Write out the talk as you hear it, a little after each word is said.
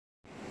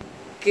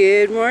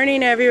Good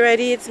morning,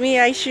 everybody. It's me,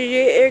 Aisha,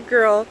 your Air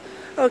Girl.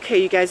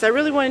 Okay, you guys, I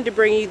really wanted to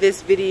bring you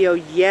this video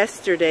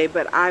yesterday,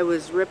 but I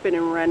was ripping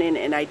and running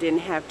and I didn't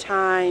have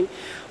time.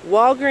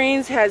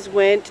 Walgreens has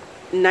went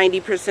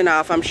 90%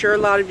 off. I'm sure a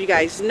lot of you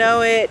guys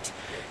know it.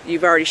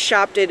 You've already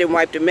shopped it and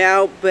wiped them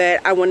out, but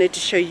I wanted to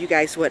show you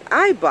guys what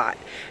I bought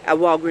at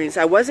Walgreens.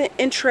 I wasn't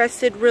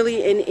interested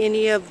really in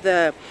any of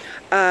the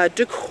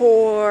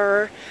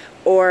decor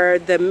or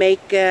the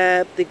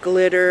makeup, the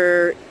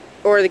glitter,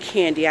 or the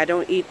candy. I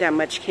don't eat that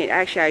much candy.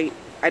 Actually,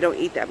 I don't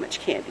eat that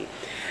much candy.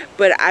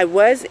 But I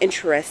was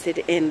interested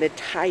in the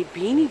Thai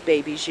Beanie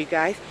Babies, you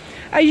guys.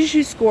 I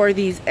usually score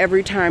these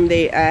every time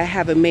they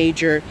have a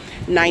major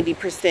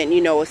 90%, you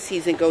know, a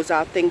season goes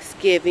off.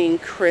 Thanksgiving,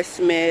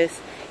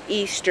 Christmas,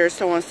 Easter,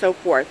 so on and so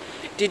forth.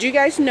 Did you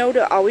guys know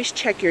to always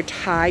check your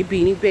Thai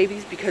Beanie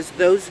Babies because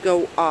those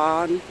go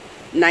on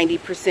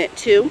 90%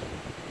 too?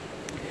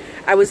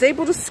 I was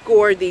able to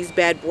score these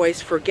bad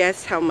boys for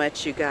guess how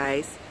much, you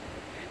guys?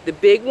 The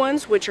big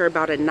ones, which are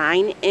about a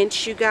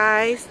 9-inch, you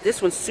guys.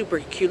 This one's super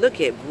cute. Look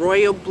at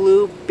royal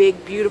blue,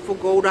 big, beautiful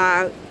gold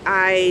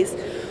eyes,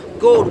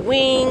 gold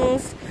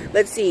wings.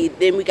 Let's see.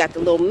 Then we got the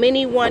little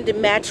mini one to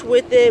match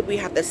with it. We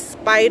have the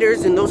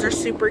spiders, and those are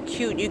super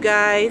cute, you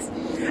guys.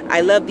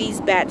 I love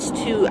these bats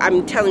too.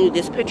 I'm telling you,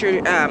 this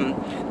picture,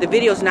 the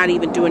video's not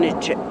even doing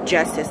it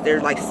justice. They're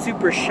like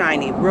super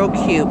shiny, real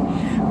cute.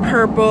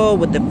 Purple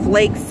with the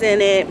flakes in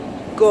it,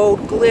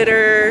 gold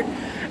glitter.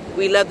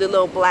 We love the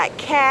little black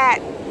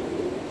cat.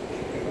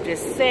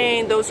 Just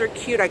saying, those are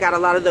cute. I got a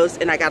lot of those,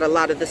 and I got a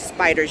lot of the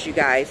spiders, you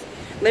guys.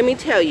 Let me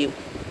tell you,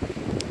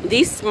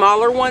 these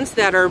smaller ones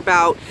that are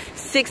about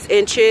 6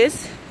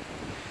 inches,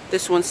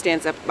 this one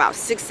stands up about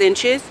 6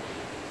 inches,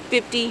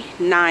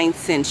 59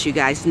 cents, you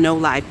guys. No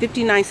lie,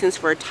 59 cents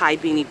for a Thai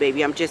Beanie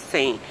Baby. I'm just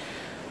saying.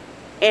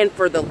 And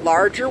for the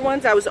larger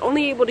ones, I was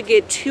only able to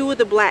get 2 of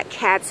the black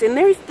cats, and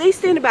they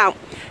stand about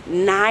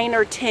 9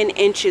 or 10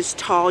 inches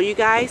tall, you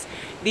guys.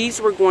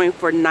 These were going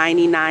for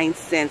 99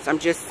 cents. I'm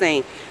just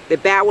saying. The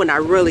bat one, I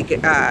really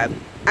get.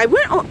 I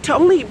went to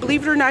only,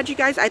 believe it or not, you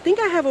guys, I think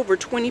I have over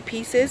 20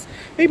 pieces,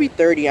 maybe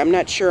 30. I'm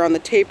not sure on the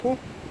table.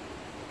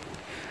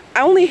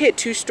 I only hit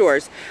 2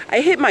 stores.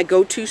 I hit my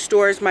go-to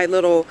stores, my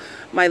little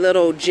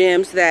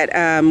gyms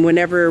that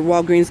whenever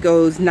Walgreens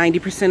goes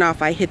 90%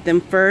 off, I hit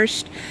them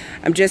first.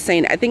 I'm just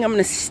saying, I think I'm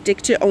going to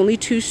stick to only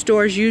 2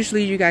 stores.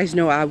 Usually, you guys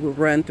know I will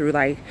run through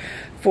like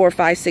 4,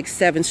 5, 6,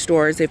 7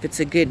 stores if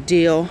it's a good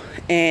deal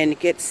and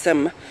get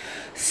some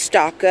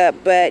stock up.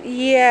 But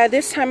yeah,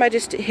 this time I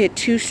just hit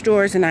 2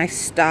 stores and I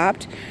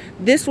stopped.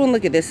 This one,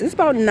 look at this. It's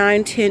about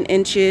 9, 10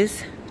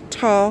 inches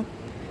tall.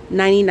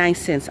 99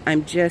 cents.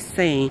 I'm just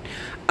saying.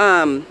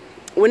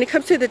 When it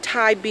comes to the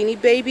Thai Beanie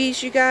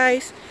Babies, you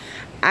guys,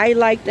 I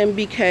like them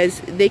because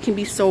they can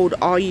be sold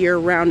all year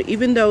round.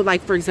 Even though,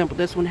 like, for example,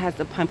 this one has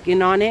the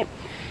pumpkin on it.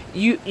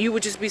 You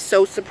would just be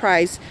so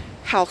surprised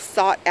how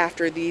sought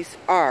after these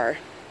are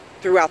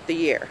throughout the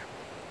year.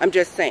 I'm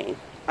just saying.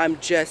 I'm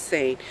just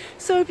saying.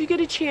 So if you get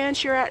a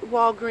chance, you're at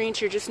Walgreens,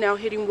 you're just now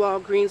hitting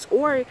Walgreens,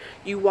 or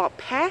you walk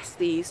past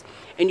these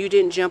and you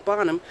didn't jump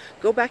on them,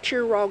 go back to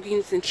your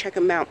Walgreens and check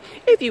them out.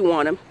 If you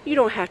want them, you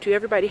don't have to.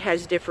 Everybody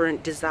has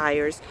different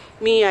desires.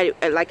 Me,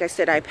 like I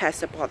said, I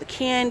passed up all the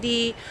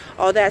candy,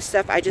 all that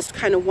stuff. I just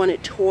kind of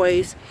wanted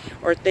toys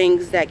or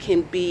things that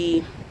can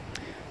be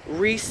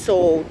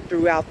resold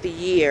throughout the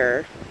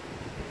year.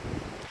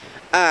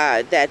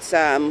 That's,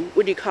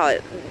 what do you call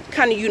it?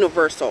 Kind of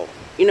universal.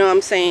 You know what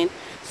I'm saying?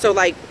 So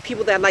like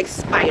people that like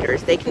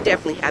spiders, they can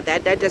definitely have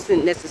that. That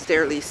doesn't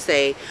necessarily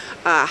say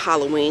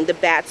Halloween. The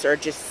bats are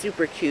just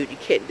super cute.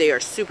 They are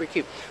super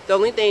cute. The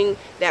only thing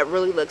that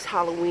really looks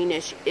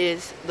Halloweenish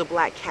is the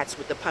black cats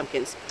with the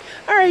pumpkins.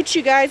 All right,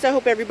 you guys, I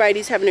hope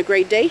everybody's having a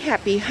great day.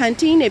 Happy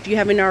hunting. If you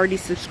haven't already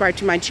subscribed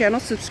to my channel,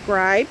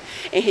 subscribe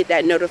and hit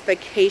that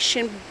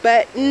notification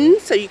button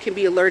so you can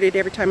be alerted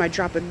every time I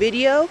drop a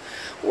video.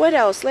 What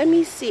else? Let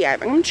me see. I'm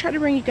going to try to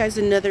bring you guys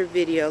another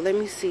video. Let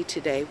me see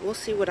today. We'll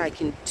see what I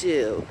can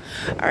do.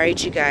 All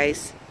right, you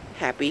guys,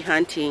 happy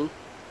hunting.